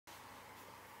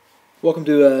Welcome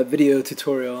to a video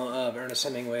tutorial of Ernest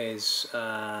Hemingway's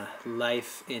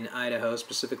life in Idaho,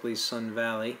 specifically Sun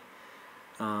Valley,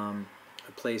 a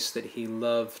place that he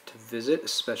loved to visit,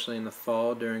 especially in the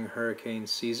fall during hurricane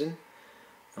season.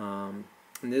 And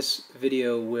this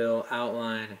video will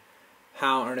outline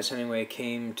how Ernest Hemingway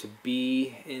came to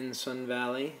be in Sun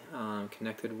Valley,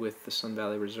 connected with the Sun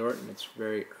Valley Resort in its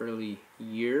very early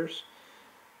years,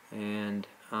 and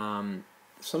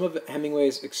some of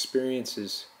Hemingway's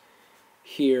experiences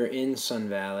here in Sun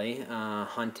Valley,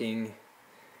 hunting,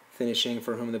 finishing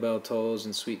For Whom the Bell Tolls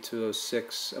in Suite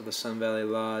 206 of the Sun Valley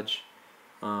Lodge,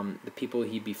 the people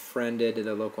he befriended,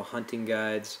 the local hunting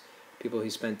guides, people he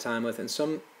spent time with, and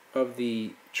some of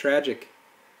the tragic,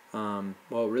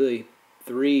 well, really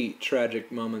three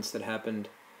tragic moments that happened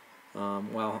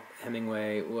while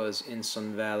Hemingway was in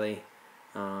Sun Valley,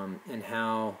 and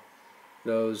how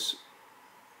those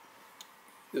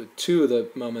two of the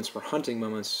moments were hunting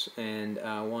moments, and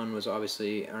one was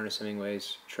obviously Ernest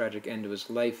Hemingway's tragic end to his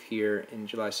life here in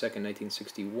July 2nd,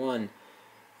 1961.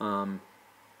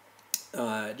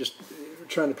 Just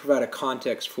trying to provide a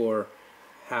context for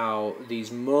how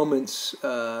these moments,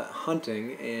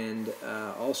 hunting and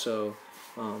also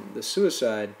the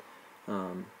suicide,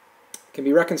 can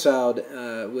be reconciled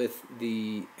with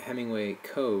the Hemingway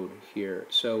Code here.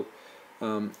 So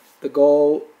the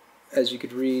goal, as you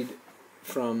could read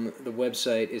from the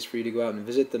website, is for you to go out and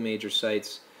visit the major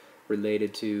sites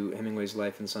related to Hemingway's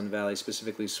life in Sun Valley,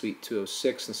 specifically Suite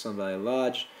 206 in Sun Valley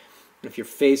Lodge. And if you're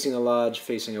facing a lodge,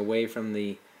 facing away from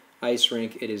the ice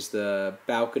rink, it is the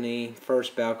balcony,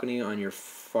 first balcony on your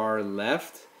far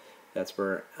left. That's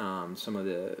where some of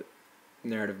the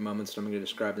narrative moments that I'm going to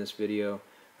describe in this video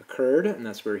occurred, and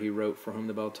that's where he wrote For Whom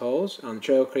the Bell Tolls. On the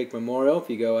Trail Creek Memorial,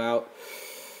 if you go out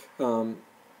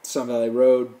Sun Valley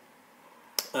Road,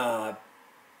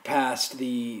 past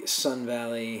the Sun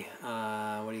Valley,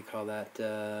 what do you call that,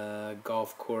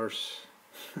 golf course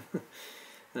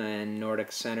and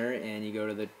Nordic Center, and you go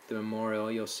to the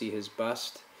memorial, you'll see his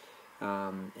bust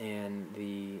and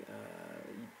the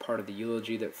part of the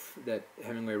eulogy that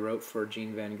Hemingway wrote for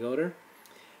Jean Van Gilder.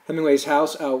 Hemingway's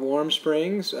house out Warm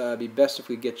Springs. Be best if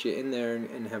we get you in there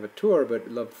and have a tour, but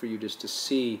I'd love for you just to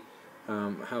see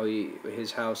how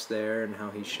his house there and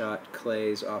how he shot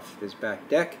clays off his back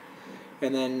deck.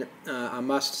 And then a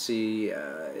must-see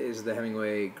is the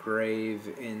Hemingway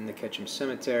grave in the Ketchum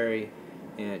Cemetery,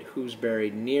 and who's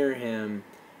buried near him,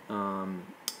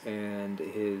 and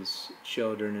his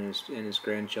children and his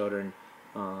grandchildren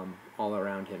all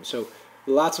around him. So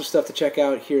lots of stuff to check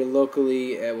out here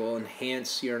locally. It will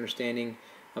enhance your understanding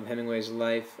of Hemingway's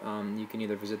life. You can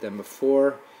either visit them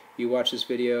before you watch this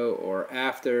video or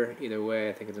after. Either way,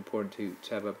 I think it's important to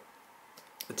have a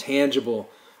tangible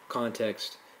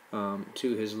context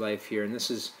to his life here. And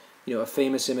this is, a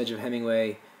famous image of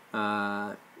Hemingway,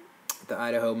 the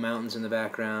Idaho mountains in the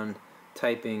background,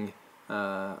 typing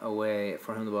away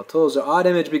For Whom the Bell Tolls. An odd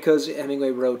image because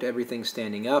Hemingway wrote everything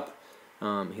standing up.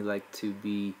 He liked to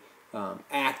be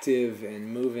active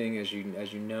and moving, as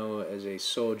you know, as a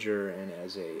soldier and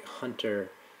as a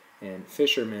hunter and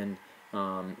fisherman.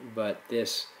 But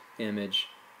this image,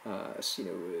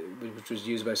 which was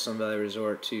used by Sun Valley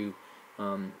Resort to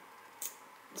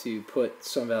put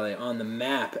Sun Valley on the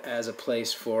map as a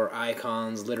place for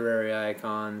icons, literary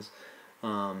icons,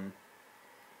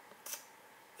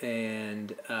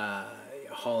 and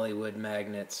Hollywood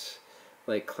magnates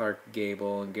like Clark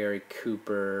Gable and Gary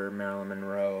Cooper, Marilyn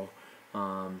Monroe.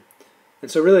 And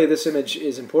so really this image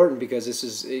is important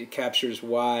because it captures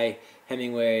why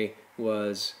Hemingway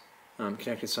was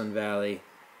connected to Sun Valley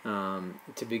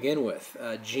to begin with.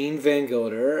 Jean Van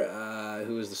Gilder,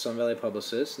 who was the Sun Valley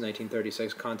publicist in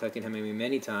 1936, contacted Hemingway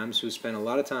many times, who spent a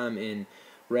lot of time in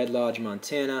Red Lodge,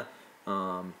 Montana,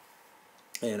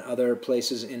 and other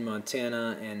places in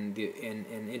Montana, and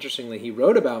interestingly, he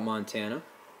wrote about Montana,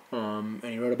 and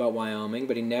he wrote about Wyoming,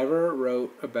 but he never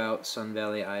wrote about Sun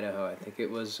Valley, Idaho. I think it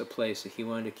was a place that he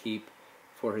wanted to keep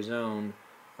for his own,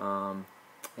 and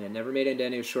it never made into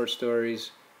any of his short stories.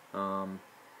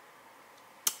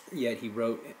 Yet he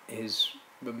wrote his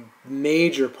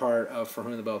major part of For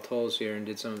Whom the Bell Tolls here and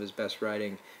did some of his best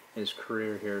writing in his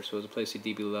career here. So it was a place he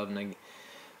deeply loved. And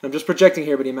I'm just projecting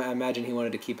here, but I imagine he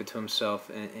wanted to keep it to himself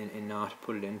and not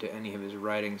put it into any of his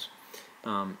writings.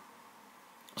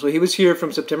 So he was here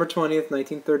from September 20th,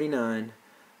 1939.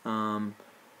 And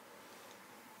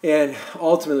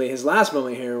ultimately, his last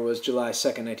moment here was July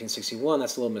 2nd, 1961.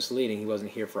 That's a little misleading. He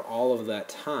wasn't here for all of that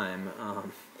time.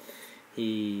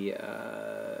 He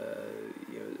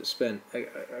spent a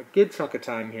good chunk of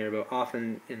time here, but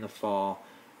often in the fall,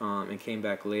 and came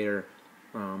back later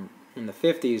in the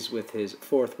 50s with his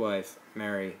fourth wife,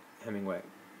 Mary Hemingway.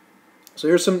 So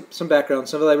here's some background.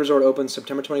 Sun Valley Resort opened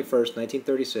September 21st,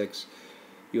 1936.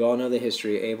 You all know the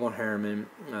history. Abel Harriman,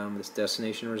 this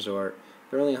destination resort.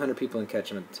 There were only 100 people in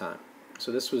Ketchum at the time.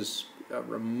 So this was a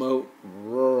remote,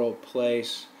 rural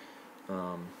place,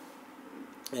 and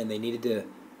they needed to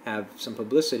have some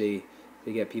publicity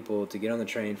to get people to get on the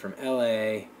train from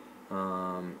LA,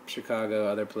 Chicago,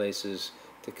 other places,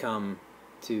 to come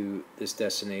to this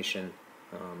destination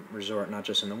resort, not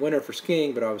just in the winter for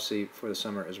skiing, but obviously for the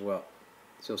summer as well.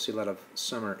 So you'll see a lot of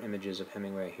summer images of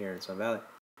Hemingway here in Sun Valley.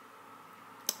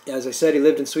 As I said, he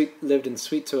lived in Suite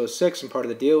 206, and part of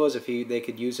the deal was if they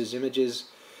could use his images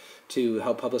to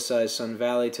help publicize Sun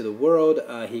Valley to the world,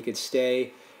 he could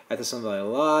stay at the Sun Valley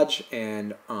Lodge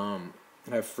and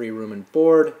have free room and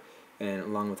board, and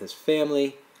along with his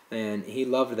family. And he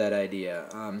loved that idea.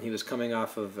 He was coming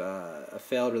off of a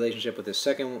failed relationship with his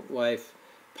second wife,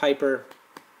 Piper,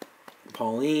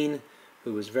 Pauline,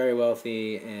 who was very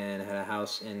wealthy and had a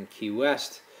house in Key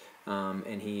West.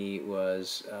 And he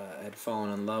had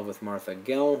fallen in love with Martha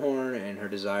Gellhorn and her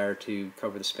desire to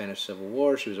cover the Spanish Civil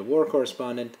War. She was a war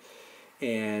correspondent,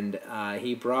 and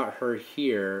he brought her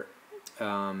here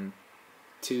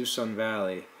to Sun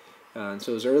Valley. And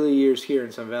so his early years here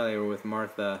in Sun Valley were with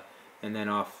Martha, and then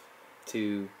off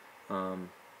to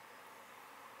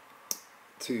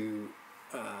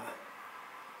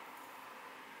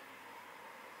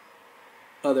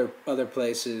other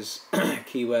places,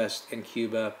 Key West and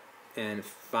Cuba, and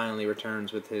finally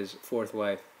returns with his fourth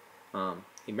wife.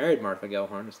 He married Martha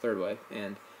Gellhorn, his third wife,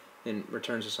 and then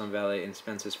returns to Sun Valley and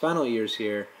spends his final years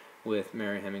here with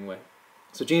Mary Hemingway.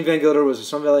 So Gene Van Gilder was a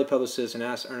Sun Valley publicist and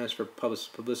asked Ernest for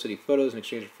publicity photos in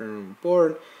exchange for room and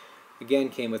board. Again,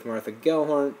 came with Martha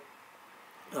Gellhorn.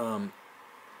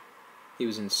 He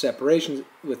was in separation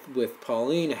with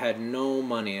Pauline, had no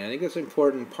money. And I think that's an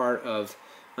important part of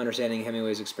understanding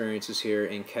Hemingway's experiences here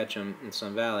in Ketchum in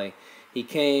Sun Valley. He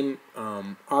came,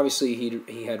 obviously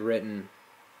he had written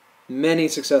many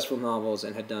successful novels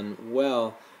and had done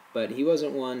well, but he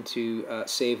wasn't one to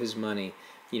save his money.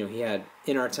 You know, he had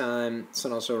In Our Time,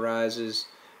 Sun Also Rises,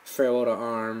 Farewell to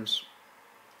Arms,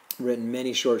 written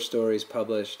many short stories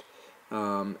published,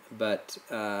 but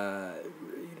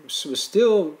was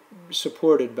still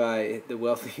supported by the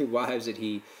wealthy wives that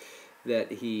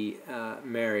he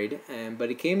married. But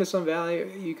he came to Sun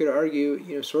Valley, you could argue,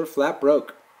 you know, sort of flat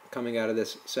broke, coming out of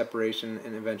this separation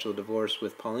and eventual divorce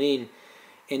with Pauline,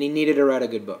 and he needed to write a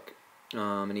good book.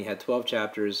 And he had 12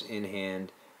 chapters in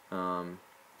hand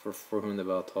for Whom the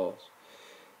Bell Tolls.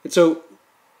 And so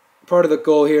part of the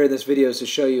goal here in this video is to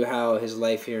show you how his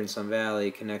life here in Sun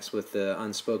Valley connects with the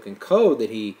unspoken code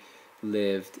that he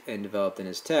lived and developed in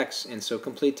his texts. And so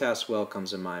complete tasks well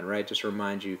comes to mind, right? Just to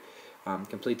remind you,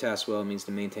 complete tasks well means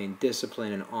to maintain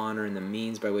discipline and honor in the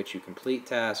means by which you complete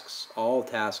tasks, all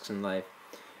tasks in life,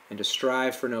 and to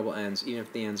strive for noble ends, even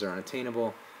if the ends are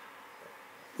unattainable,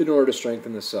 in order to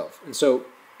strengthen the self. And so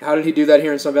how did he do that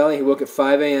here in Sun Valley? He woke at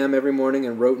 5 a.m. every morning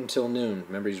and wrote until noon.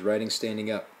 Remember, he's writing standing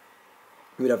up.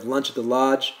 He would have lunch at the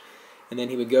lodge, and then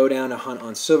he would go down to hunt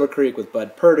on Silver Creek with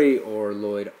Bud Purdy or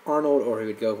Lloyd Arnold, or he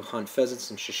would go hunt pheasants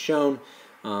in Shoshone.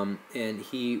 And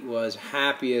he was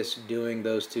happiest doing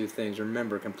those two things.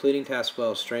 Remember, completing tasks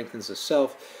well strengthens the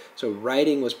self. So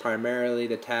writing was primarily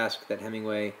the task that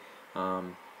Hemingway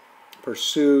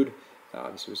pursued.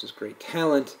 Obviously, it was his great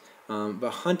talent. But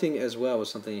hunting as well was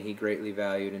something that he greatly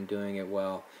valued, and doing it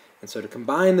well. And so to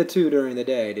combine the two during the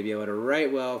day, to be able to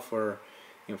write well for,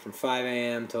 you know, from 5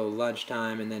 a.m. till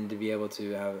lunchtime, and then to be able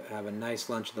to have a nice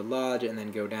lunch at the lodge, and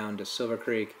then go down to Silver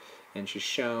Creek and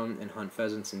Shoshone and hunt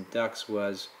pheasants and ducks,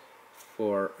 was,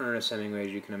 for Ernest Hemingway,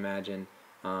 as you can imagine,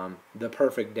 the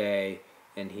perfect day.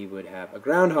 And he would have a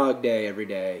Groundhog Day every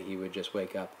day. He would just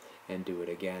wake up and do it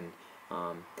again.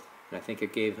 And I think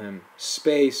it gave him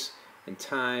space and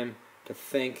time to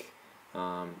think,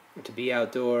 to be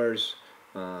outdoors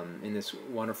in this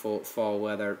wonderful fall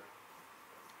weather,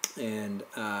 and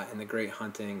the great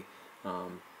hunting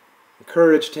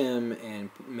encouraged him and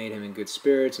made him in good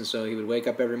spirits. And so he would wake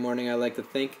up every morning, I like to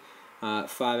think, 5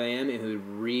 a.m., and he would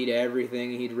read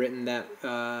everything he'd written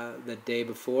the day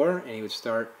before, and he would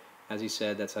start, as he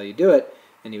said, that's how you do it,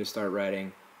 and he would start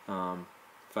writing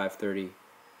 5:30,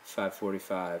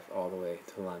 5:45, all the way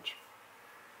to lunch.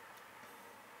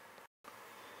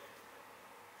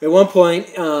 At one point,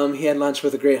 he had lunch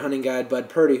with a great hunting guide, Bud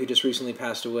Purdy, who just recently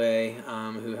passed away,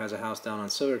 who has a house down on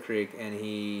Silver Creek, and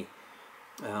they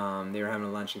were having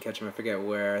a lunch in Ketchum, I forget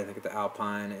where, I think at the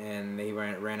Alpine, and he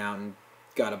ran out and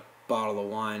got a bottle of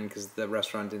wine because the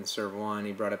restaurant didn't serve wine.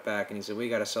 He brought it back, and he said, "We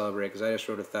got to celebrate because I just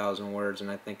wrote 1,000 words,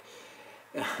 and I think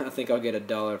I think I'll get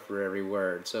 $1 for every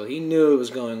word. So he knew it was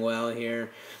going well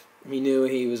here. He knew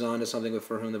he was onto something with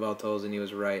For Whom the Bell Tolls, and he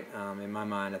was right. In my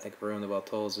mind, I think For Whom the Bell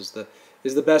Tolls is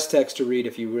the best text to read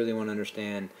if you really want to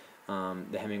understand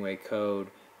the Hemingway Code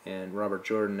and Robert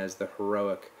Jordan as the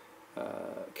heroic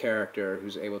character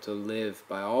who's able to live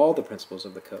by all the principles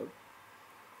of the code.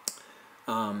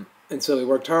 And so he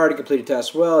worked hard, he completed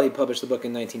tasks well. He published the book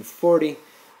in 1940,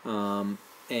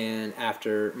 and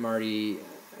after Marty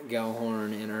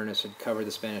Gellhorn and Ernest had covered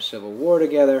the Spanish Civil War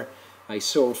together, he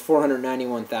sold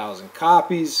 491,000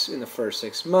 copies in the first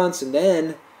 6 months, and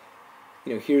then,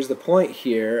 here's the point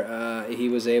here, he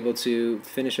was able to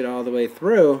finish it all the way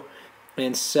through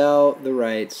and sell the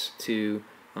rights to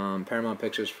Paramount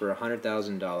Pictures for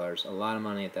 $100,000, a lot of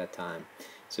money at that time.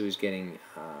 So he was getting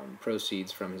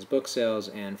proceeds from his book sales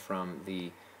and from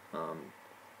the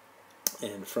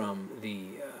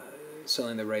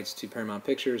selling the rights to Paramount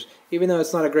Pictures, even though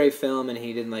it's not a great film and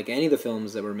he didn't like any of the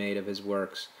films that were made of his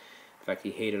works. In fact,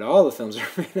 he hated all the films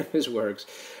that were made of his works.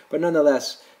 But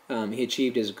nonetheless, he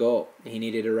achieved his goal. He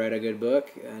needed to write a good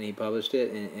book, and he published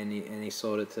it, and he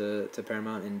sold it to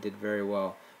Paramount and did very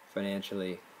well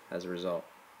financially as a result.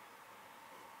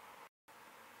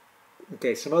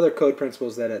 Okay, some other code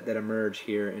principles that emerge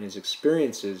here in his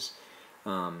experiences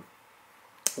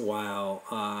while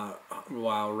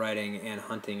writing and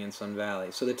hunting in Sun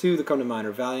Valley. So the two that come to mind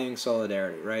are valuing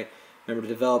solidarity, right? Remember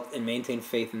to develop and maintain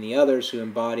faith in the others who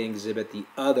embody and exhibit the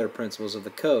other principles of the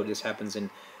code. This happens in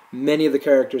many of the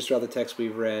characters throughout the text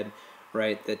we've read,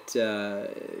 right? That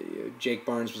Jake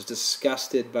Barnes was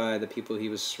disgusted by the people he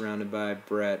was surrounded by,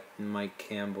 Brett and Mike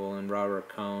Campbell and Robert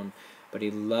Cohn, but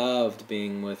he loved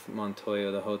being with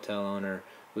Montoya, the hotel owner,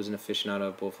 who was an aficionado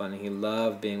of bullfighting. He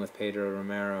loved being with Pedro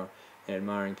Romero and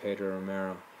admiring Pedro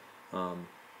Romero.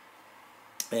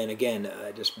 And again,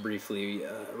 just briefly,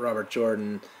 Robert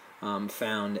Jordan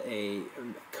found a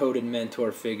coded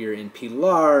mentor figure in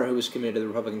Pilar, who was committed to the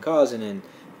Republican cause, and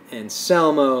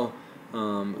Selmo,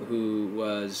 who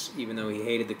was, even though he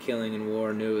hated the killing and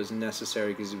war, knew it was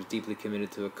necessary because he was deeply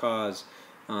committed to a cause.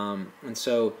 And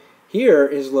so here,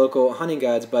 his local hunting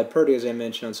guides, Bud Purdy, as I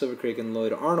mentioned, on Silver Creek, and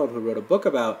Lloyd Arnold, who wrote a book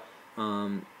about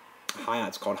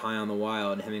it's called High on the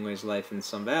Wild, Hemingway's life in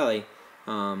Sun Valley,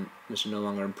 which is no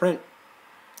longer in print.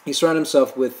 He surrounded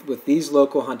himself with these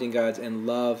local hunting guides and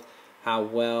loved how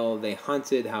well they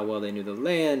hunted, how well they knew the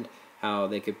land, how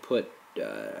they could put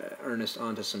Ernest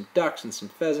onto some ducks and some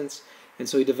pheasants. And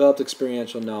so he developed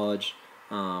experiential knowledge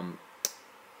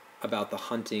about the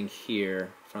hunting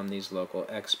here from these local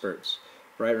experts.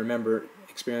 Right? Remember,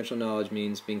 experiential knowledge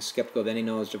means being skeptical of any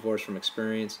knowledge divorced from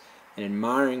experience and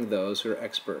admiring those who are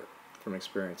expert from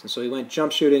experience. And so he went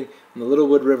jump shooting on the Little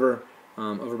Wood River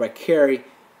over by Cary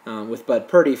with Bud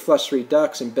Purdy, flushed 3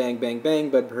 ducks, and bang, bang,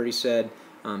 bang. Bud Purdy said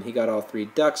he got all 3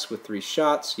 ducks with 3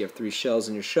 shots. You have 3 shells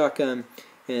in your shotgun.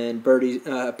 And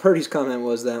Purdy's comment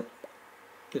was that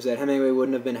Hemingway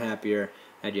wouldn't have been happier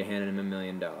had you handed him $1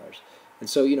 million. And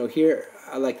so, here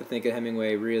I like to think that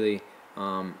Hemingway really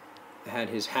had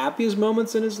his happiest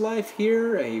moments in his life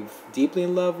here. He's deeply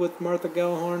in love with Marty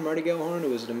Gellhorn, who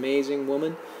was an amazing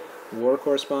woman, war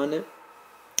correspondent.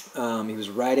 He was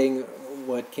writing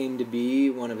what came to be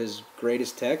one of his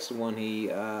greatest texts, one he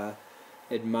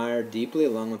admired deeply,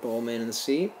 along with The Old Man and the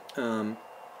Sea. And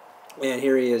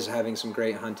here he is having some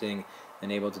great hunting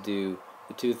and able to do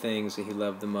the 2 things that he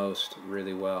loved the most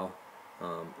really well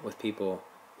with people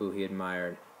who he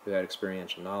admired, who had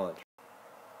experiential knowledge.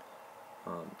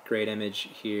 Great image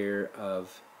here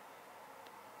of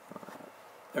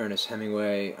Ernest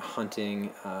Hemingway hunting.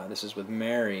 This is with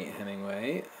Mary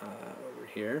Hemingway over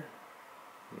here.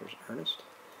 Here's Ernest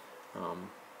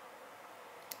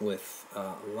with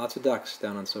lots of ducks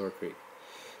down on Silver Creek.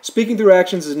 Speaking through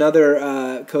actions is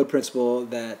another code principle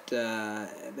that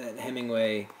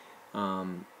Hemingway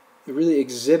really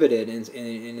exhibited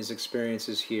in his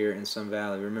experiences here in Sun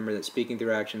Valley. Remember that speaking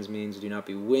through actions means do not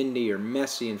be windy or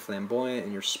messy and flamboyant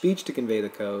in your speech to convey the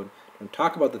code. Don't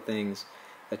talk about the things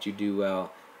that you do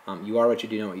well. You are what you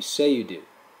do, not what you say you do.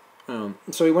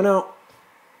 So he went out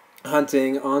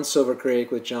hunting on Silver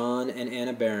Creek with John and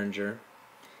Anna Behringer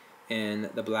and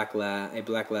a black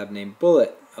lab named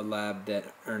Bullet, a lab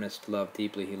that Ernest loved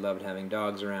deeply. He loved having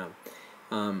dogs around.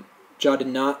 John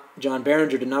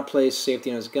Behringer did not place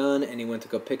safety on his gun, and he went to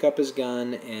go pick up his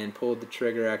gun and pulled the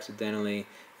trigger accidentally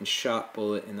and shot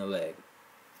Bullet in the leg.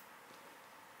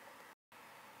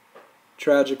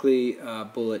 Tragically,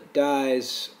 Bullet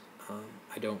dies.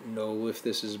 I don't know if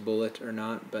this is Bullet or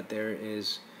not, but there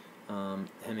is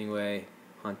Hemingway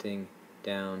hunting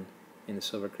down in the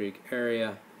Silver Creek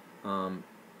area.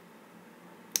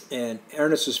 And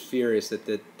Ernest was furious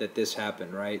that this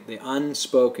happened, right? The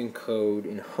unspoken code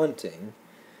in hunting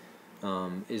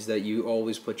is that you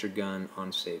always put your gun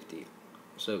on safety.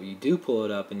 So if you do pull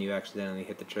it up and you accidentally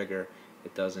hit the trigger,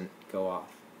 it doesn't go off.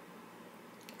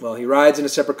 Well, he rides in a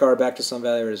separate car back to Sun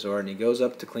Valley Resort, and he goes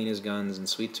up to clean his guns in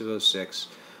Suite 206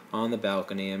 on the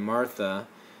balcony, and Martha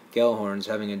Gellhorn's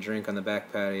having a drink on the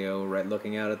back patio, right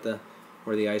looking out at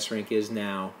where the ice rink is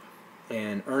now,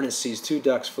 and Ernest sees 2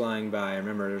 ducks flying by.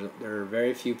 Remember, there are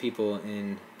very few people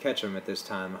in Ketchum at this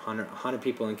time, 100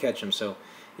 people in Ketchum, so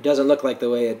it doesn't look like the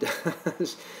way it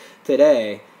does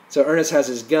today. So Ernest has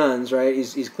his guns, right?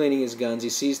 He's cleaning his guns. He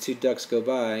sees 2 ducks go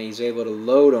by. He's able to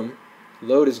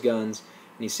load his guns,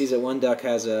 and he sees that one duck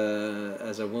has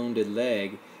a wounded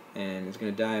leg and is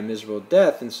going to die a miserable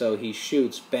death, and so he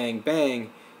shoots, bang, bang,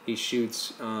 he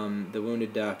shoots the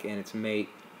wounded duck and its mate,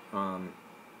 and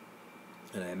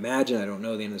I imagine, I don't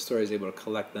know the end of the story, he's able to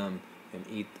collect them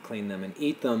and clean them and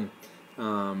eat them.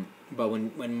 But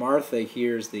when Martha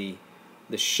hears the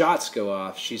shots go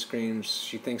off, she screams,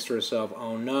 she thinks to herself,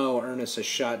 oh no, Ernest has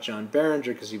shot John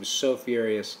Berenger, because he was so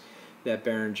furious that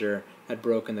Berenger had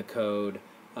broken the code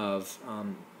of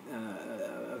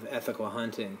ethical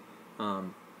hunting.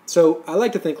 So I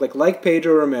like to think like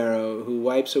Pedro Romero, who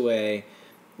wipes away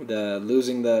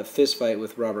losing the fist fight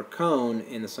with Robert Cohn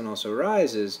in The Sun Also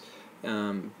Rises.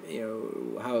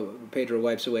 How Pedro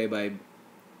wipes away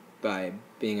by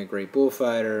being a great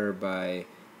bullfighter, by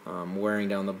wearing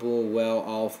down the bull well,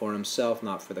 all for himself,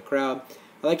 not for the crowd.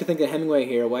 I like to think that Hemingway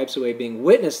here wipes away being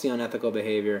witness to the unethical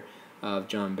behavior of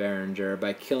John Berenger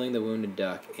by killing the wounded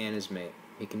duck and his mate.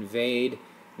 He conveyed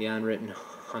the unwritten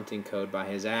hunting code by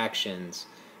his actions,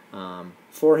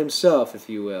 for himself, if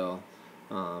you will,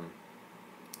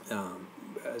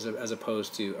 as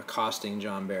opposed to accosting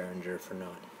John Berenger for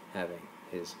not having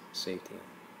his safety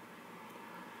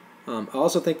on. I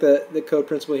also think that the code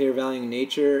principle here, valuing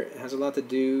nature, has a lot to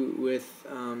do with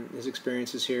his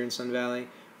experiences here in Sun Valley.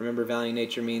 Remember, valuing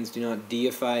nature means do not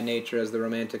deify nature as the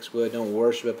Romantics would. Don't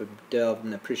worship but delve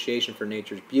in appreciation for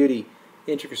nature's beauty,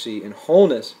 intricacy, and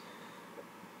wholeness.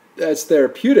 That's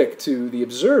therapeutic to the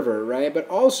observer, right? But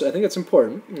also, I think it's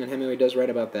important, and Hemingway does write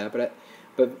about that,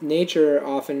 but nature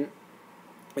often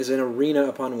is an arena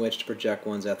upon which to project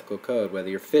one's ethical code, whether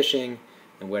you're fishing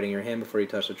and wetting your hand before you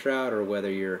touch the trout, or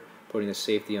whether you're putting the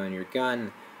safety on your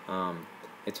gun.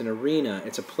 It's an arena,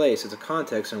 it's a place, it's a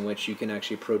context in which you can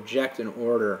actually project an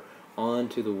order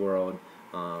onto the world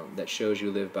that shows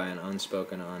you live by an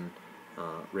unspoken,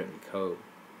 unwritten code.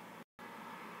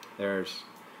 There's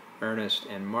Ernest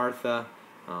and Martha.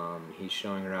 He's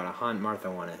showing her how to hunt.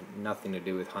 Martha wanted nothing to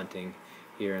do with hunting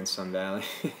here in Sun Valley.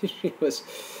 She was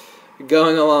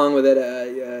going along with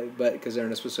it, but because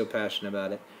Ernest was so passionate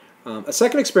about it. A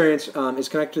second experience is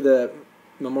connected to the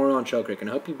memorial on Trail Creek, and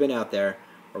I hope you've been out there,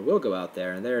 or will go out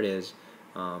there, and there it is.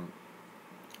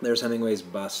 There's Hemingway's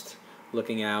bust,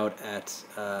 looking out at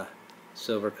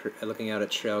looking out at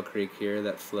Trail Creek here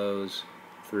that flows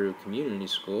through community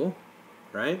school,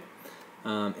 right?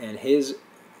 And he's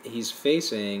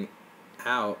facing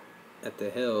out at the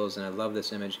hills, and I love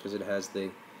this image because it has the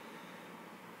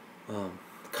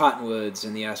cottonwoods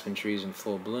and the aspen trees in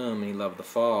full bloom, and he loved the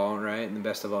fall, right? And the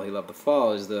best of all, he loved the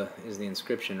fall is the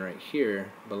inscription right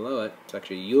here below it. It's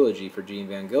actually a eulogy for Jean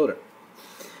Van Gilder.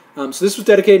 So this was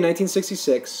dedicated in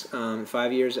 1966,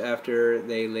 5 years after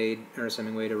they laid Ernest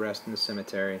Hemingway to rest in the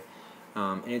cemetery,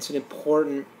 and it's an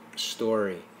important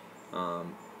story.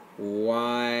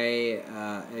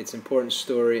 It's an important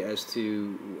story as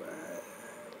to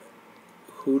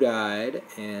who died,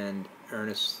 and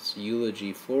Ernest's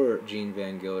eulogy for Jean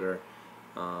Van Gilder,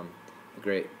 the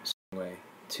great Hemingway,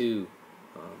 to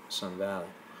Sun Valley.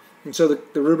 And so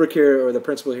the rubric here, or the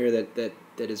principle here that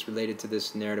is related to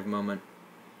this narrative moment,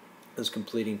 is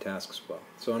completing tasks well.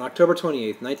 So on October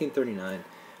 28th, 1939,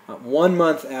 1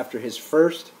 month after his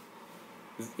first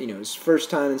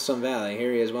time in Sun Valley,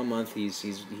 here he is 1 month,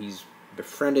 he's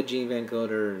befriended Jean Van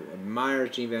Gilder, admires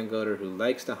Jean Van Gilder, who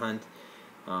likes to hunt,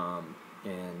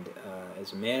 and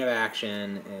is a man of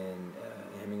action, and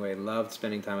Hemingway loved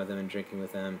spending time with him and drinking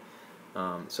with him.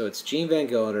 So it's Jean Van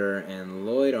Gilder and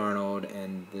Lloyd Arnold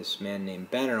and this man named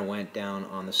Benner went down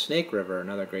on the Snake River,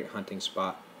 another great hunting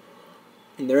spot.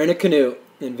 And they're in a canoe,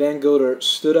 and Van Gilder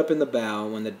stood up in the bow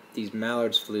when these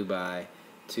mallards flew by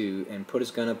and put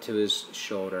his gun up to his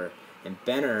shoulder. And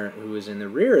Benner, who was in the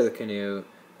rear of the canoe,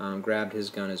 grabbed his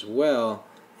gun as well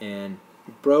and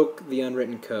broke the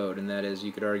unwritten code, and that is,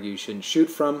 you could argue, you shouldn't shoot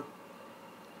from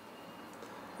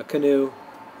a canoe.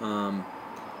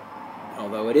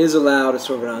 Although it is allowed, it's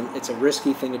a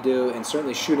risky thing to do, and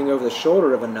certainly shooting over the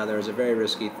shoulder of another is a very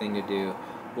risky thing to do.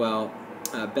 Well,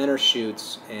 Benner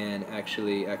shoots and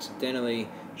actually accidentally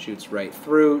shoots right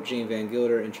through Gene Van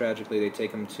Gilder, and tragically they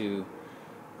take him to,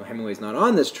 well, Hemingway's not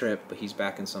on this trip, but he's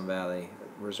back in Sun Valley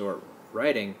Resort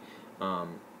writing, but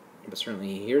certainly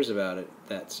he hears about it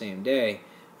that same day.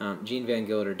 Gene Van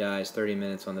Gilder dies 30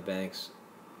 minutes on the banks,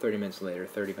 30 minutes later,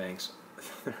 30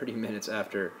 minutes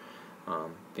after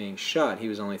being shot. He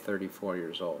was only 34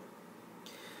 years old.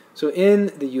 So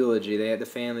in the eulogy, they had the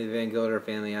family, the Van Gilder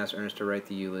family asked Ernest to write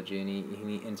the eulogy,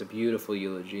 and it's a beautiful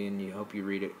eulogy, and you hope you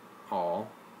read it all.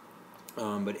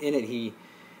 But in it, he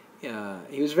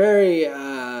was very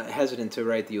hesitant to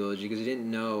write the eulogy because he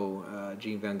didn't know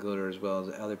Gene Van Gilder as well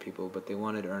as other people, but they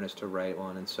wanted Ernest to write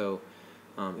one, and so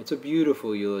it's a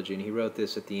beautiful eulogy, and he wrote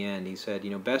this at the end. He said,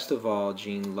 best of all,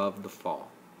 Gene loved the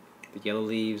fall, the yellow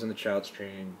leaves and the trout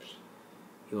streams.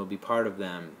 He will be part of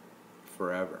them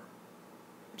forever.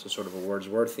 So sort of a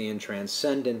Wordsworthian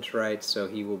transcendent, right? So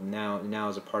he will now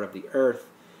is a part of the earth,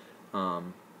 but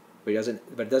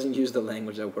it doesn't use the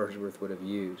language that Wordsworth would have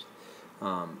used.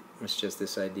 It's just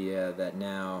this idea that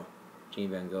now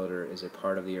Gene Van Gilder is a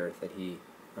part of the earth that he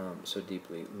so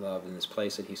deeply loved, in this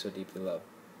place that he so deeply loved.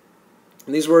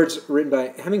 And these words, written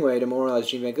by Hemingway to memorialize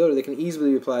Gene Van Gilder, they can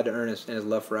easily be applied to Ernest and his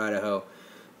love for Idaho,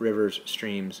 rivers,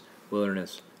 streams,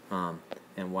 wilderness,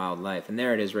 and wildlife. And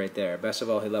there it is right there. Best of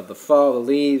all, he loved the fall, the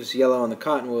leaves yellow on the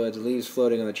cottonwoods, the leaves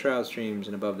floating on the trout streams,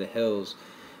 and above the hills,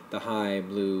 the high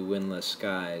blue windless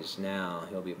skies. Now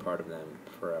he'll be a part of them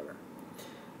forever.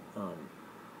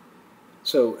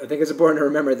 So I think it's important to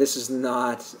remember this is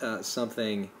not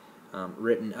something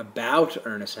written about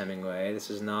Ernest Hemingway. This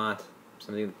is not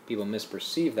something that people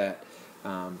misperceive that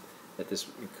this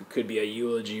could be a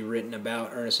eulogy written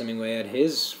about Ernest Hemingway at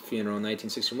his funeral in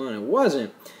 1961. It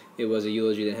wasn't. It was a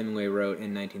eulogy that Hemingway wrote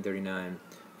in 1939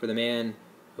 for the man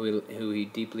who he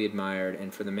deeply admired,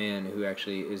 and for the man who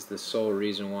actually is the sole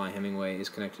reason why Hemingway is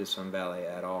connected to Sun Valley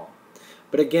at all.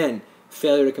 But again,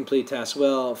 failure to complete tasks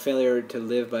well, failure to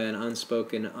live by an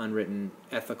unspoken, unwritten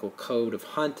ethical code of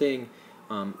hunting,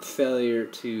 failure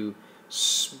to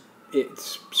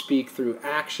speak through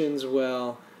actions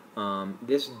well.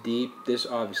 This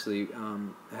obviously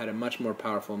had a much more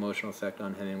powerful emotional effect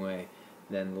on Hemingway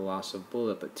than the loss of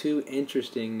Bullitt. But two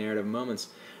interesting narrative moments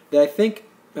that I think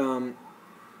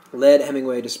led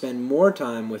Hemingway to spend more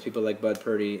time with people like Bud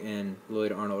Purdy and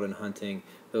Lloyd Arnold in hunting,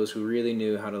 those who really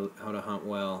knew how to hunt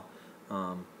well,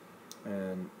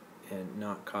 and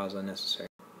not cause unnecessary.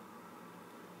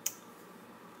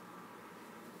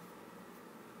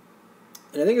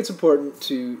 And I think it's important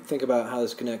to think about how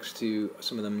this connects to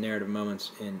some of the narrative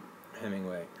moments in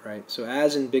Hemingway, right? So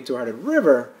as in Big Two-Hearted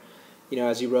River,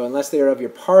 as he wrote, unless they are of your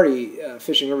party,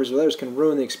 fishing rivers with others can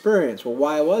ruin the experience. Well,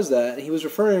 why was that? And he was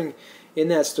referring in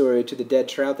that story to the dead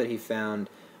trout that he found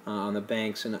on the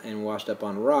banks and washed up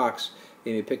on rocks,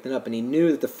 and he picked them up, and he knew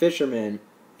that the fishermen,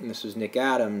 and this was Nick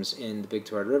Adams in the Big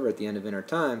Two-Hearted River at the end of Inner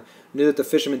Time, knew that the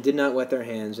fishermen did not wet their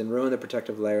hands and ruin the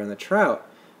protective layer on the trout.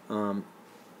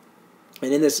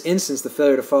 And in this instance, the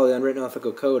failure to follow the unwritten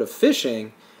ethical code of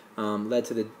fishing led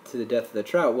to the death of the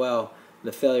trout. Well,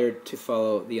 the failure to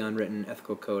follow the unwritten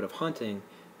ethical code of hunting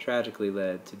tragically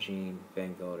led to Gene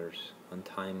Van Gilder's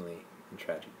untimely and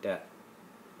tragic death.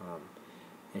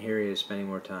 And here he is spending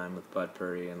more time with Bud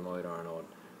Purdy and Lloyd Arnold,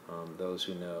 those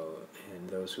who know and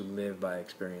those who live by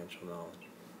experiential knowledge.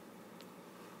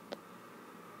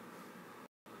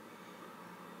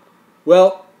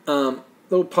 Well,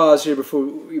 little pause here before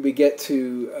we get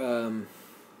to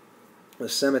the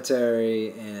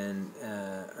cemetery and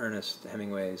Ernest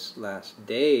Hemingway's last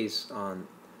days on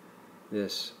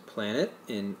this planet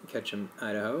in Ketchum,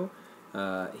 Idaho.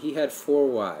 He had 4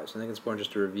 wives. I think it's important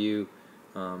just to review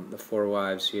the 4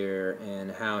 wives here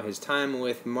and how his time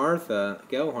with Marty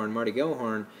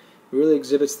Gellhorn, really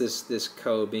exhibits this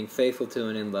code, being faithful to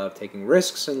and in love, taking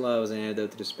risks in love as an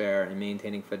antidote to despair, and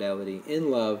maintaining fidelity in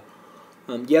love.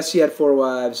 Yes, he had 4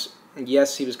 wives.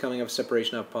 Yes, he was coming of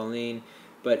separation of Pauline,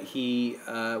 but he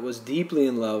was deeply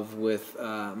in love with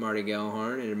Marty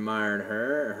Gellhorn and admired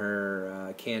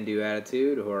her can-do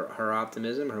attitude, her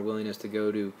optimism, her willingness to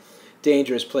go to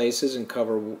dangerous places and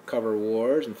cover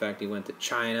wars. In fact, he went to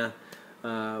China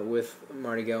with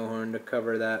Marty Gellhorn to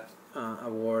cover that a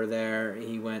war there.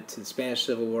 He went to the Spanish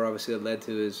Civil War, obviously that led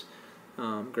to his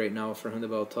great novel For Whom the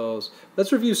Bell Tolls.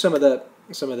 Let's review some of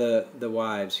the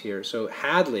wives here. So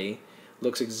Hadley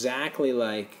looks exactly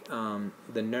like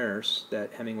the nurse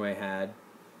that Hemingway had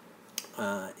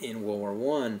in World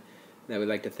War I, that we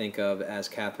like to think of as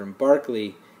Catherine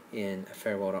Barclay in A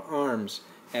Farewell to Arms.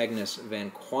 Agnes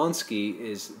Van Kwansky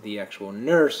is the actual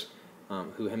nurse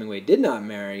who Hemingway did not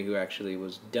marry, who actually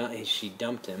was she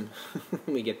dumped him.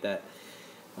 We get that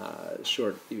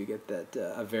short. You get that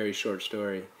a very short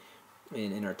story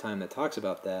in our time that talks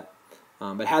about that.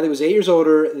 But Hadley was 8 years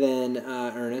older than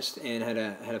Ernest, and had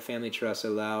a family trust that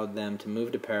allowed them to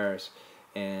move to Paris,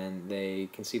 and they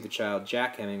conceived the child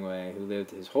Jack Hemingway, who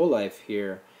lived his whole life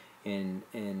here in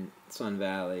Sun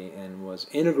Valley and was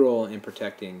integral in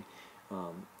protecting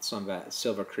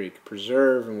Silver Creek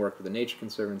Preserve and worked with the Nature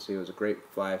Conservancy. He was a great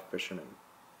fly fisherman.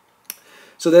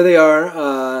 So there they are,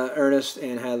 Ernest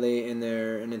and Hadley in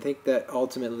there, and I think that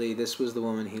ultimately this was the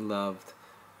woman he loved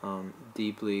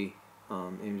deeply,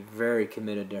 and was very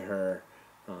committed to her,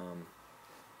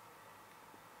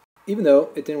 even though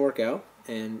it didn't work out,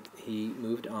 and he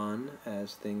moved on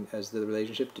as the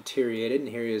relationship deteriorated. And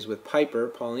here he is with Piper,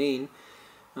 Pauline,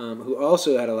 who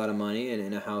also had a lot of money and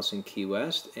in a house in Key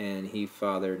West, and he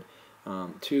fathered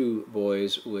 2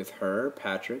 boys with her,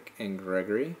 Patrick and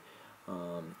Gregory.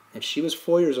 And she was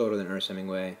 4 years older than Ernest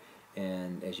Hemingway,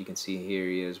 and as you can see here,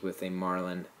 he is with a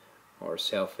marlin or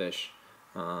sailfish,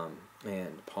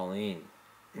 and Pauline.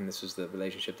 And this was the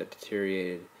relationship that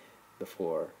deteriorated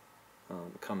before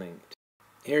coming.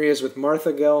 Here he is with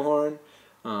Martha Gellhorn.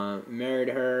 Married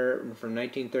her from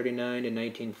 1939 to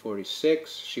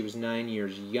 1946. She was 9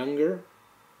 years younger.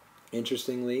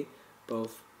 Interestingly,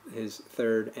 both his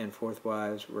third and fourth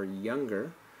wives were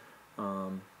younger.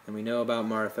 And we know about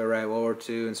Martha, right? World War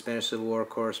II and Spanish Civil War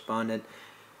correspondent.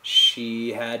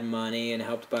 She had money and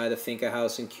helped buy the Finca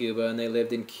house in Cuba, and they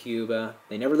lived in Cuba.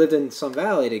 They never lived in Sun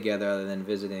Valley together other than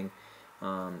visiting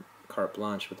carte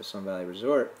blanche with the Sun Valley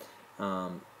Resort.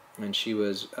 And she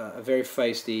was a very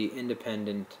feisty,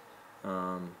 independent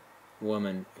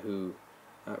woman who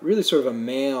really sort of a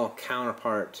male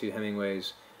counterpart to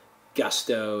Hemingway's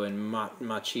gusto and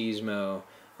machismo.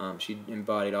 She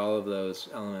embodied all of those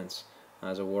elements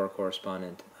as a war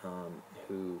correspondent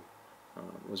who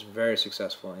was very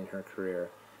successful in her career.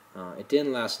 It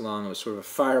didn't last long. It was sort of a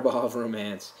fireball of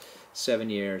romance, 7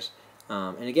 years.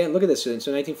 And again, look at this. So in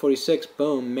 1946,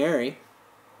 boom, Mary.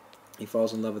 He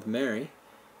falls in love with Mary.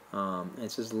 And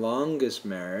it's his longest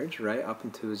marriage, right, up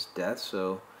until his death.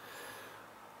 So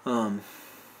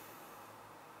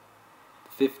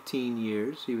 15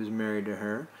 years he was married to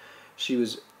her. She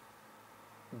was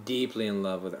deeply in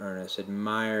love with Ernest,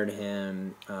 admired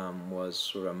him, was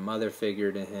sort of a mother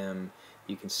figure to him.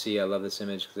 You can see, I love this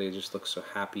image because they just look so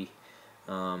happy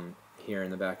here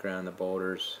in the background, the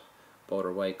Boulder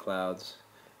white clouds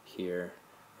here.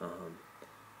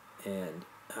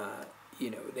 You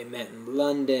know, they met in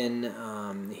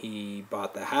London. He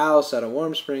bought the house out of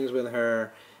Warm Springs with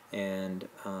her, and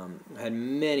had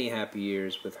many happy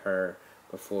years with her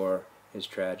before his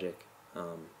tragic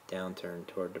downturn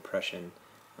toward depression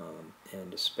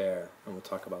and despair, and we'll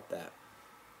talk about that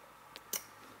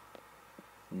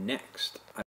next.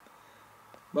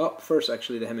 Well, first,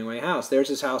 actually, the Hemingway house. There's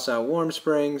his house out Warm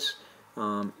Springs,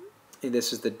 and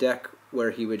this is the deck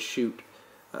where he would shoot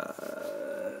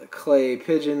clay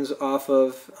pigeons off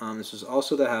of. This was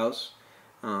also the house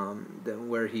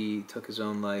where he took his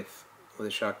own life with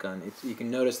a shotgun. You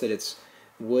can notice that it's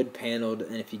wood paneled,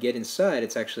 and if you get inside,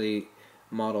 it's actually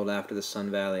modeled after the Sun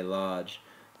Valley Lodge.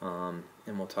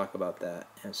 And we'll talk about that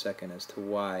in a second as to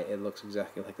why it looks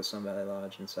exactly like the Sun Valley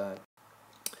Lodge inside.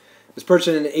 It was purchased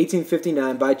in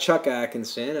 1859 by Chuck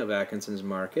Atkinson of Atkinson's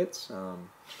Markets,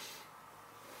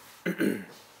 a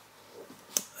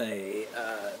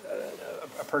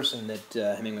person that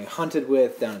Hemingway hunted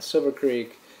with down in Silver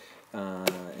Creek,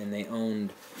 and they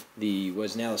owned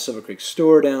was now the Silver Creek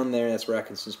store down there. That's where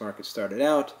Atkinson's Market started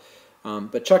out.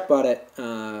 But Chuck bought it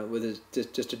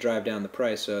just to drive down the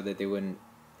price so that they wouldn't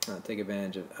take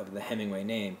advantage of the Hemingway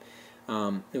name.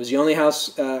 It was the only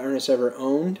house Ernest ever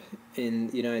owned in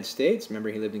the United States. Remember,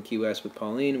 he lived in Key West with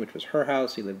Pauline, which was her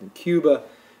house. He lived in Cuba,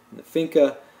 in the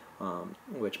Finca,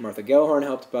 which Martha Gellhorn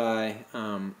helped buy.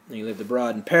 And he lived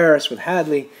abroad in Paris with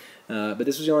Hadley. But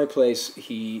this was the only place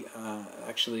he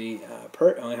only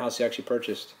house he actually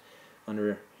purchased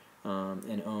under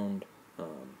and owned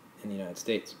in the United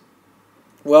States.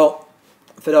 Well,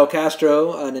 Fidel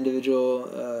Castro, an individual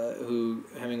who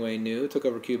Hemingway knew, took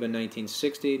over Cuba in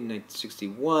 1960 and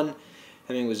 1961.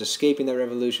 Hemingway was escaping that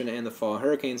revolution and the fall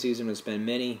hurricane season, would spend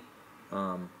many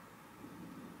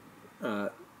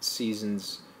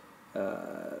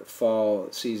fall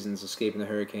seasons escaping the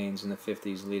hurricanes in the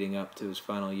 50s leading up to his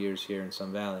final years here in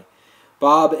Sun Valley.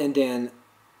 Bob and Dan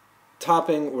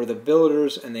Topping were the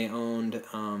builders, and they owned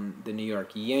the New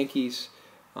York Yankees.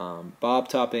 Bob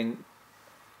Topping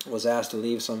was asked to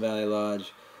leave Sun Valley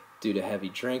Lodge due to heavy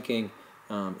drinking,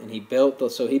 and he built the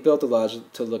lodge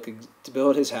to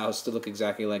build his house to look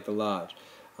exactly like the lodge.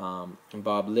 And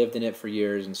Bob lived in it for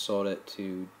years and sold it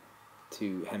to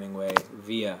to Hemingway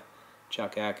via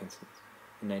Chuck Atkinson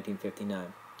in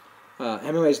 1959.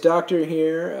 Hemingway's doctor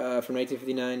here from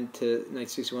 1959 to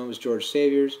 1961 was George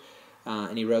Saviors,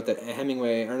 and he wrote that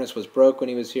Ernest was broke when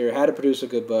he was here, had to produce a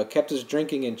good book, kept his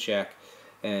drinking in check,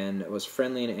 and was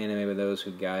friendly and animated with those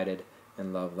who guided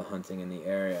and loved the hunting in the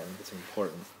area. I think it's an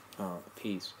important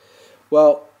piece.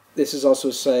 Well, this is also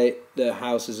a site, the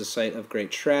house is a site of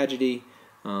great tragedy.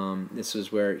 This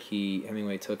was where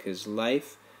Hemingway took his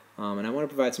life, and I want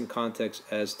to provide some context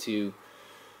as to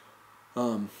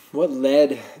what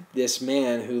led this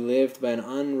man who lived by an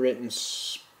unwritten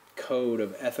code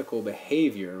of ethical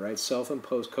behavior, right,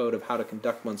 self-imposed code of how to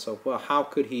conduct oneself well, how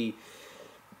could he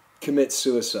commit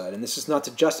suicide? And this is not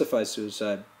to justify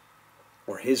suicide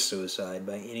or his suicide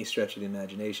by any stretch of the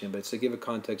imagination, but it's to give a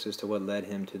context as to what led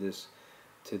him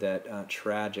to that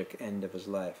tragic end of his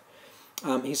life.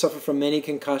 He suffered from many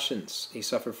concussions. He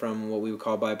suffered from what we would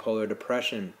call bipolar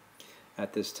depression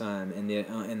at this time, and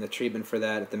the treatment for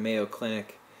that at the Mayo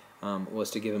Clinic was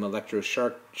to give him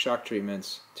electroshock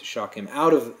treatments to shock him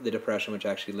out of the depression, which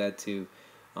actually led to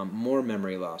more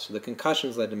memory loss. So the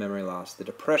concussions led to memory loss, the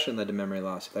depression led to memory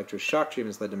loss, electroshock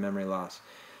treatments led to memory loss.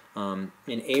 In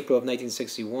April of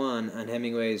 1961, on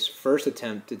Hemingway's first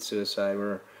attempt at suicide,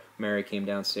 where Mary came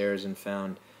downstairs and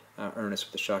found Ernest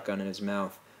with a shotgun in his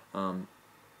mouth,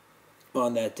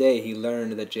 on that day, he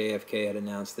learned that JFK had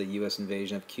announced the U.S.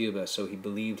 invasion of Cuba, so he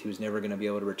believed he was never going to be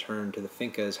able to return to the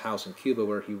finca, his house in Cuba,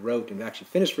 where he wrote and actually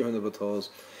finished For Whom the Bell Tolls,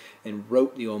 and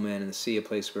wrote The Old Man in the Sea, a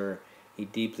place where he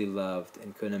deeply loved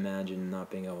and couldn't imagine not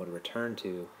being able to return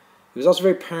to. He was also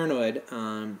very paranoid,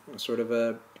 sort of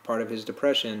a part of his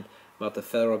depression, about the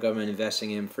federal government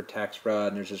investing in him for tax fraud.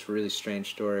 And there's this really strange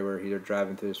story where they're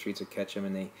driving through the streets of Ketchum,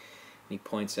 and he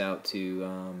points out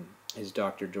to his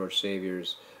doctor, George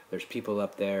Saviors, there's people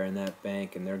up there in that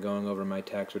bank, and they're going over my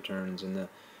tax returns, and the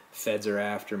feds are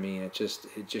after me. And it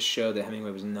just showed that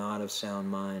Hemingway was not of sound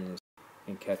mind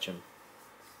in Ketchum.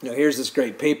 Here's this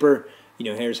great paper.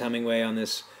 Here's Hemingway on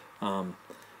this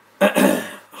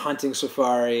hunting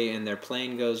safari, and their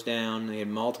plane goes down. They had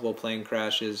multiple plane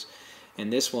crashes,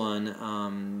 and this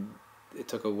one, it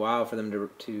took a while for them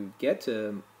to get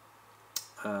to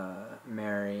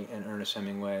Mary and Ernest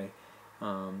Hemingway.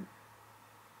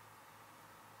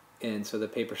 And so the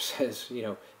paper says,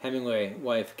 Hemingway,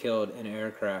 wife killed in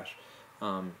air crash.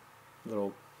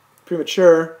 Little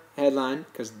premature headline,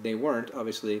 because they weren't,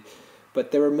 obviously.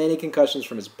 But there were many concussions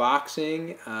from his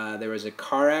boxing. There was a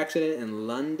car accident in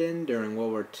London during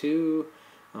World War II,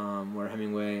 where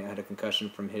Hemingway had a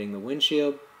concussion from hitting the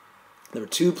windshield. There were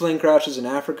 2 plane crashes in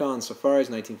Africa on safaris,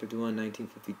 1951,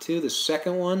 1952. The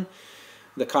second one,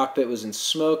 the cockpit was in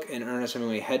smoke, and Ernest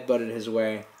Hemingway headbutted his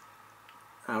way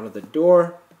out of the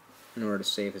door in order to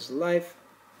save his life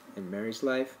and Mary's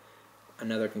life.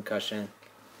 Another concussion,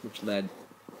 which led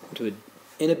to an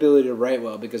inability to write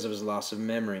well because of his loss of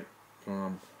memory.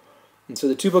 And so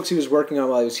the 2 books he was working on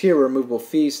while he was here were Movable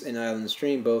Feast and Island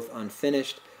Stream, both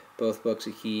unfinished. Both books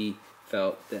that he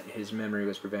felt that his memory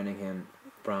was preventing him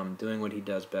from doing what he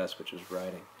does best, which is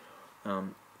writing.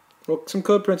 Well, some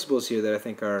code principles here that I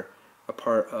think are a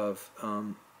part of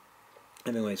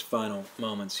Hemingway's final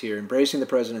moments here. Embracing the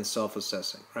present and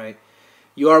self-assessing, right?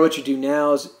 You are what you do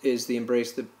now is the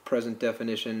embrace the present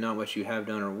definition, not what you have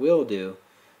done or will do.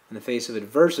 In the face of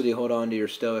adversity, hold on to your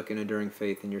stoic and enduring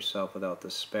faith in yourself without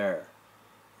despair.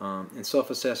 And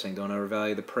self-assessing, don't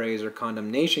overvalue the praise or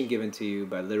condemnation given to you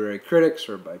by literary critics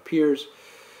or by peers.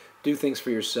 Do things for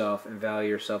yourself and value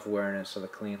your self-awareness of a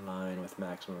clean line with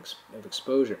maximum of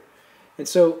exposure. And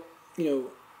so,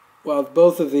 while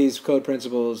both of these code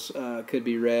principles could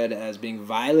be read as being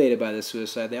violated by the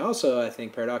suicide, they also, I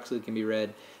think, paradoxically can be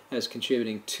read as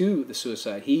contributing to the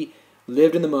suicide. He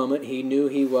lived in the moment. He knew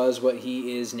he was what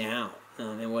he is now.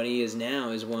 And what he is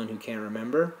now is one who can't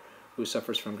remember, who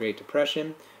suffers from Great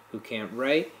Depression, who can't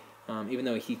write. Even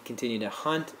though he continued to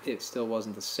hunt, it still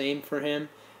wasn't the same for him.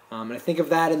 And I think of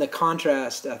that in the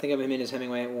contrast. I think of him in his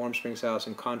Hemingway at Warm Springs house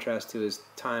in contrast to his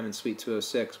time in Suite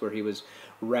 206, where he was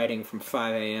writing from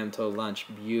 5 a.m. till lunch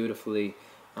beautifully,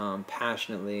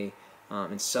 passionately,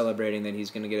 and celebrating that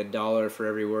he's going to get $1 for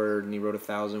every word, and he wrote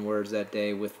 1,000 words that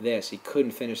day with this. He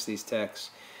couldn't finish these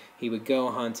texts. He would go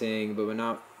hunting, but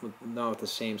not with the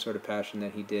same sort of passion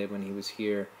that he did when he was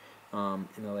here in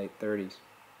the late 30s.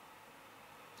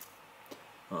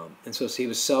 And so he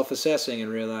was self-assessing and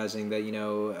realizing that,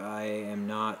 I am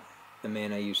not the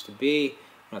man I used to be,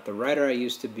 I'm not the writer I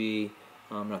used to be,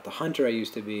 I'm not the hunter I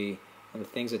used to be, and the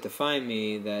things that define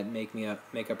me that make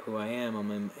up who I am,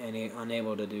 I'm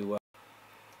unable to do well.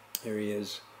 Here he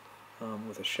is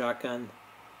with a shotgun,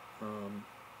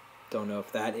 Don't know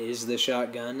if that is the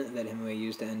shotgun that Hemingway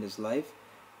used to end his life,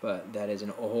 but that is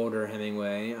an older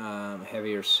Hemingway,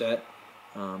 heavier set,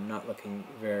 not looking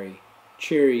very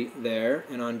cheery there.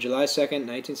 And on July 2nd,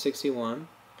 1961,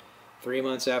 3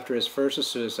 months after his first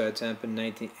suicide attempt in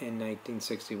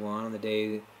 1961, on the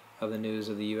day of the news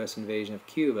of the U.S. invasion of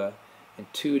Cuba, and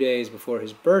 2 days before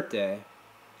his birthday,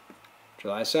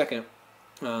 July 2nd,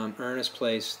 Ernest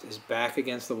placed his back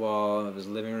against the wall of his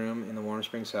living room in the Warm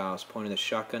Springs house, pointed the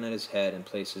shotgun at his head, and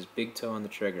placed his big toe on the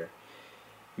trigger.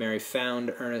 Mary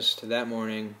found Ernest that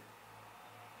morning.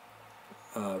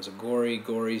 It was a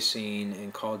gory scene,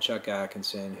 and called Chuck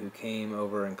Atkinson, who came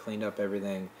over and cleaned up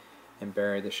everything and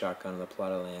buried the shotgun in the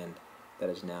plot of land that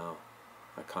is now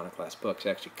Iconoclast Books.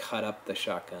 He actually cut up the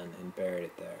shotgun and buried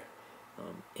it there.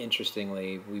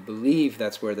 Interestingly, we believe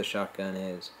that's where the shotgun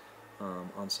is,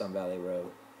 on Sun Valley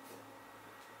Road.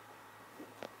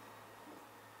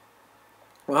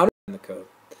 Well, how do we end the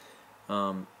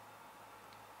code?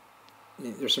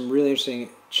 There's some really interesting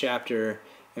chapter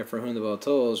in For Whom the Bell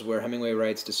Tolls where Hemingway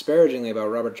writes disparagingly about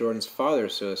Robert Jordan's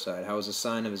father's suicide, how it was a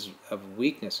sign of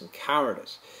weakness and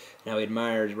cowardice, and how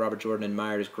Robert Jordan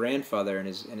admired his grandfather and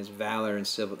his valor in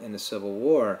the Civil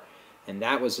War, and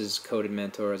that was his coded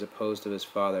mentor as opposed to his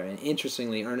father. And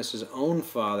interestingly, Ernest's own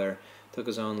father took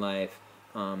his own life,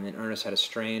 and Ernest had a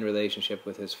strained relationship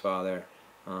with his father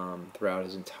throughout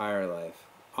his entire life,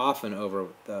 often over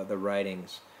the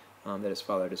writings that his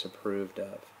father disapproved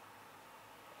of.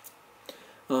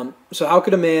 So how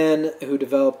could a man who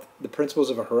developed the principles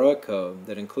of a heroic code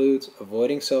that includes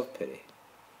avoiding self-pity,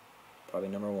 probably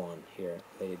number one here,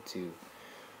 related to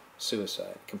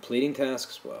suicide, completing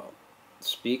tasks well,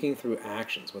 speaking through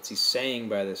actions, what's he saying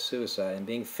by this suicide, and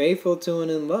being faithful to and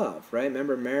in love, right?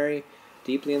 Remember, Mary,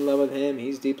 deeply in love with him,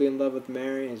 he's deeply in love with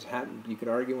Mary, you could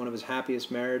argue one of his happiest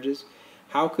marriages.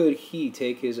 How could he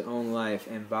take his own life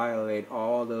and violate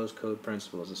all those code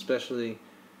principles, especially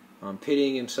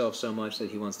pitying himself so much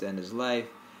that he wants to end his life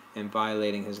and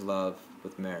violating his love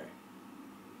with Mary?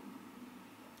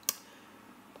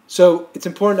 So it's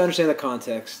important to understand the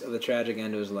context of the tragic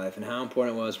end to his life and how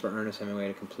important it was for Ernest Hemingway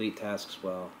to complete tasks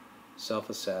well,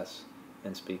 self-assess,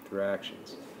 and speak through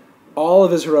actions. All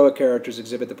of his heroic characters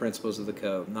exhibit the principles of the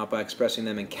code, not by expressing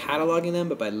them and cataloging them,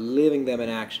 but by living them in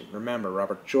action. Remember,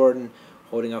 Robert Jordan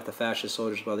holding off the fascist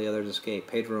soldiers while the others escaped.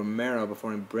 Pedro Romero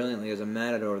performing brilliantly as a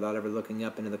matador without ever looking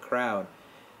up into the crowd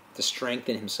to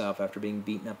strengthen himself after being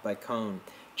beaten up by Cone.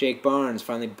 Jake Barnes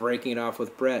finally breaking it off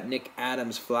with Brett. Nick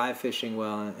Adams fly fishing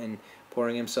well and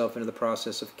pouring himself into the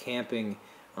process of camping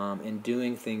and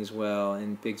doing things well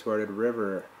in Big Thwarted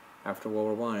River after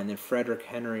World War I. And then Frederick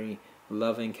Henry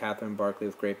loving Catherine Barclay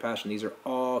with great passion. These are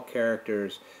all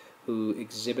characters who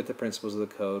exhibit the principles of the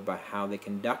code by how they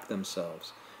conduct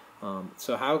themselves.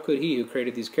 So how could he, who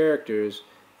created these characters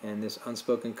and this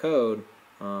unspoken code,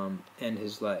 end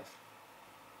his life?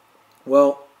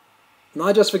 Well,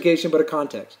 not a justification, but a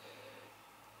context.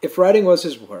 If writing was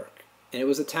his work, and it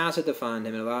was a task that defined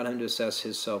him and allowed him to assess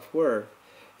his self-worth,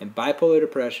 and bipolar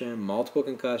depression, multiple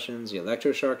concussions, the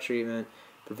electroshock treatment,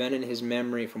 prevented his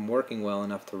memory from working well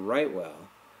enough to write well,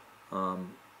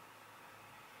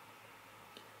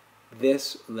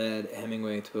 this led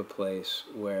Hemingway to a place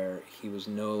where he was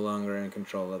no longer in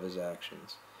control of his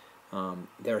actions.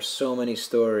 There are so many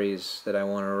stories that I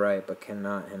want to write, but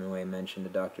cannot, Hemingway mentioned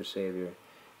to Dr. Savior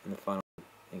in the final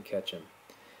and catch him.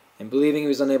 And believing he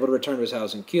was unable to return to his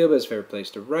house in Cuba, his favorite place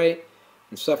to write,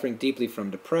 and suffering deeply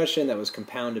from depression that was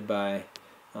compounded by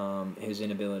his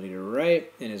inability to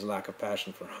write and his lack of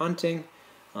passion for hunting,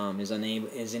 his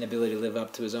inability to live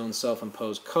up to his own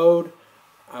self-imposed code,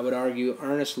 I would argue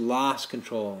Ernest lost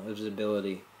control of his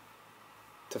ability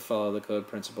to follow the code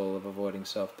principle of avoiding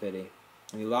self-pity.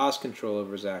 And he lost control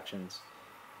over his actions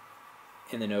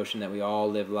in the notion that we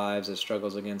all live lives as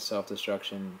struggles against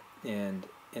self-destruction, and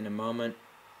in a moment,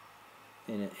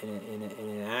 in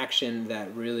an action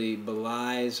that really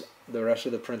belies the rest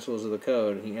of the principles of the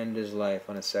code, he ended his life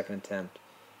on his second attempt,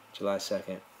 July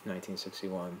 2nd,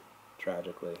 1961,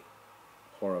 tragically,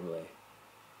 horribly,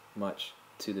 much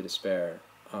to the despair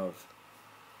of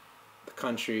the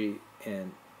country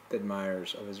and the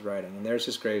admirers of his writing. And there's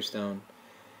his gravestone,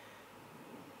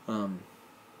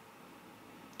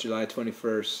 July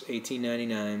 21st,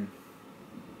 1899,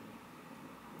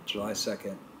 July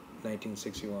 2nd,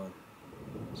 1961.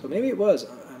 So maybe it was,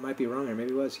 I might be wrong here,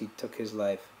 maybe it was he took his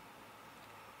life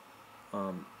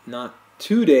not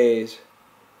 2 days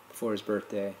before his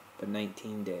birthday, but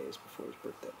 19 days before his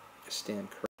birthday. I stand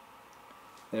corrected.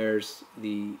 There's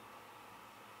the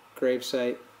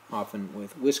gravesite, often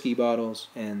with whiskey bottles,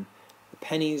 and the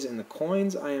pennies and the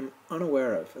coins I am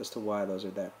unaware of as to why those are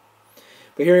there.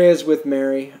 But But here he is with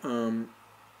Mary.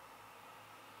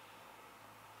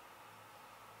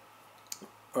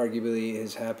 Arguably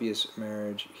his happiest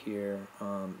marriage here,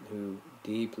 who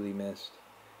deeply missed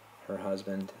her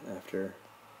husband after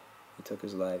he took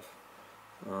his life.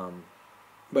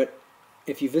 But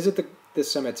if you visit the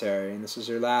cemetery, and this is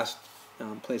your last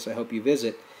place I hope you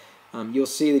visit, you'll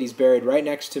see that he's buried right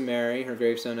next to Mary, her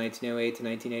gravestone 1908 to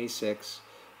 1986,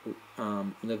 who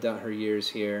lived out her years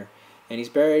here. And he's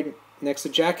buried next to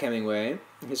Jack Hemingway,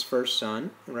 his first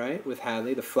son, right, with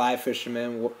Hadley, the fly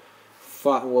fisherman,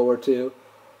 fought in World War II.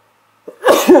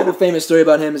 The famous story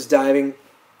about him is jumping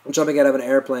out of an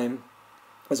airplane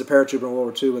as a paratrooper in World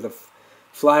War II with a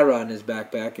fly rod in his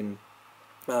backpack, and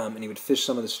he would fish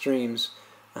some of the streams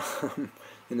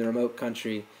in the remote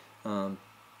country of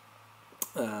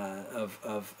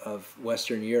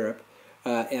Western Europe.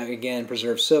 And again,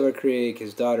 preserved Silver Creek.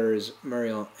 His daughter is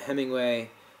Muriel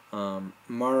Hemingway.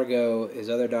 Margot, his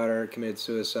other daughter, committed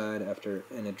suicide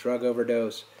in a drug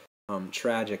overdose.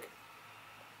 Tragic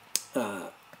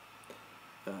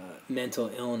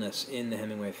mental illness in the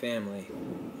Hemingway family.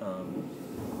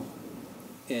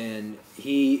 And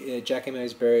Jack Hemingway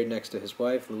is buried next to his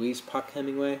wife, Louise Puck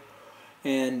Hemingway.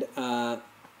 And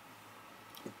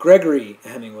Gregory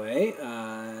Hemingway,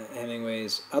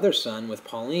 Hemingway's other son with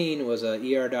Pauline, was a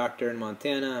ER doctor in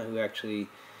Montana who actually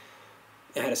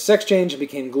had a sex change and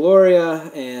became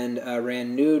Gloria, and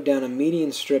ran nude down a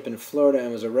median strip in Florida and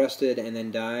was arrested and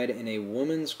then died in a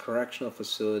women's correctional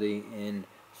facility in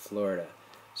Florida.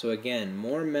 So again,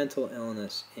 more mental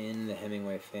illness in the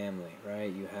Hemingway family,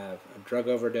 right? You have a drug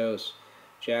overdose,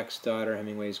 Jack's daughter,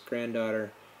 Hemingway's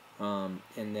granddaughter, and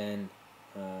then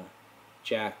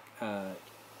Jack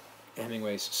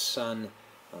Hemingway's son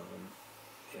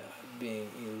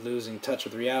losing touch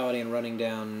with reality and running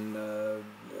down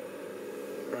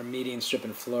a median strip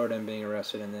in Florida and being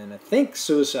arrested, and then I think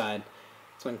suicide,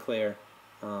 it's unclear,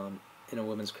 in a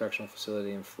women's correctional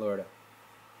facility in Florida.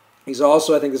 He's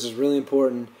also, I think this is really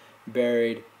important,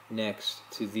 buried next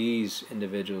to these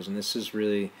individuals, and this is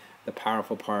really the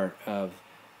powerful part of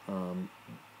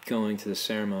going to the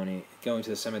ceremony, going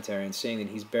to the cemetery, and seeing that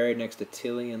he's buried next to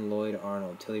Tilly and Lloyd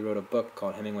Arnold. Tilly wrote a book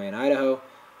called Hemingway in Idaho,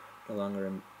 no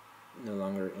longer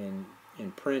in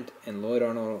print, and Lloyd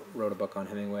Arnold wrote a book on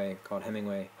Hemingway called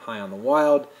Hemingway High on the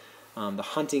Wild. The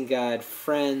hunting guide,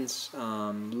 friends,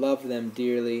 loved them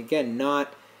dearly. Again,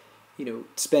 not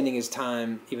spending his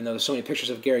time, even though there's so many pictures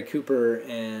of Gary Cooper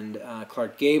and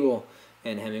Clark Gable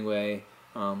and Hemingway,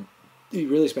 he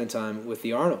really spent time with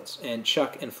the Arnolds. And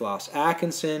Chuck and Floss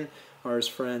Atkinson are his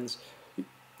friends.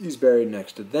 He's buried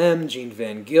next to them. Gene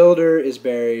Van Gilder is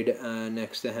buried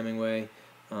next to Hemingway,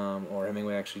 or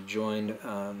Hemingway actually joined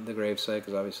the gravesite,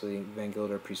 because obviously Van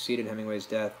Gilder preceded Hemingway's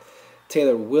death.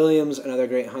 Taylor Williams, another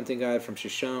great hunting guide from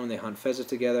Shoshone. They hunt pheasant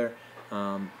together.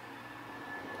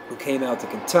 Who came out to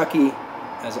Kentucky,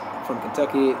 from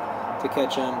Kentucky to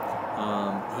catch him.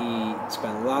 He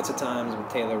spent lots of times with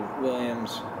Taylor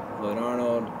Williams, Lloyd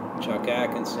Arnold, Chuck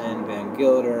Atkinson, Van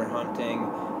Gilder, hunting.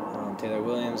 Taylor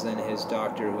Williams, then his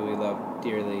doctor, who he loved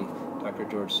dearly, Dr.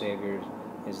 George Savior,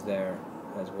 is there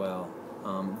as well.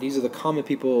 These are the common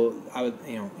people. I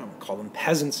don't call them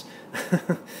peasants,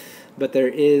 but there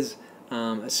is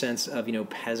a sense of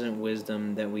peasant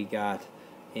wisdom that we got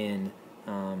in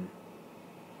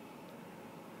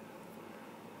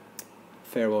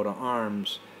Farewell to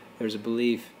Arms. There's a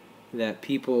belief that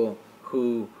people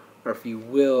who, or if you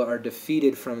will, are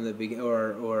defeated from the beginning,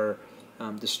 or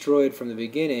destroyed from the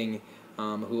beginning,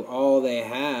 who all they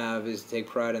have is to take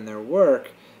pride in their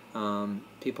work.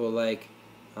 People like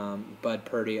Bud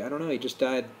Purdy. I don't know, he just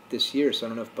died this year, so I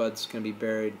don't know if Bud's going to be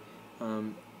buried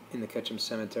in the Ketchum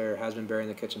Cemetery, or has been buried in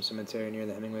the Ketchum Cemetery near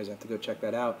the Hemingways. I have to go check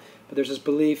that out. But there's this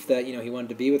belief that he wanted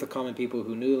to be with the common people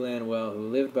who knew the land well, who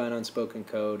lived by an unspoken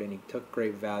code, and he took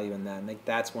great value in that. And I think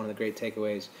that's one of the great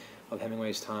takeaways of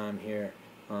Hemingway's time here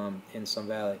in Sun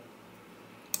Valley.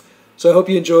 So I hope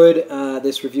you enjoyed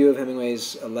this review of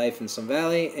Hemingway's life in Sun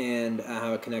Valley and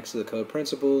how it connects to the code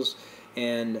principles,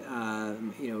 and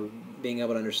being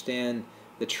able to understand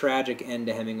the tragic end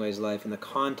to Hemingway's life in the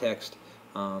context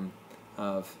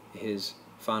of his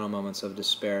final moments of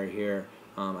despair here.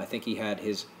 I think he had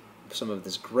some of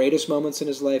his greatest moments in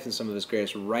his life, and some of his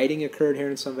greatest writing occurred here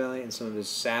in Sun Valley, and some of his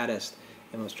saddest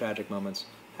and most tragic moments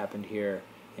happened here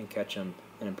in Ketchum,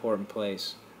 an important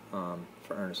place for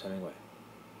Ernest Hemingway.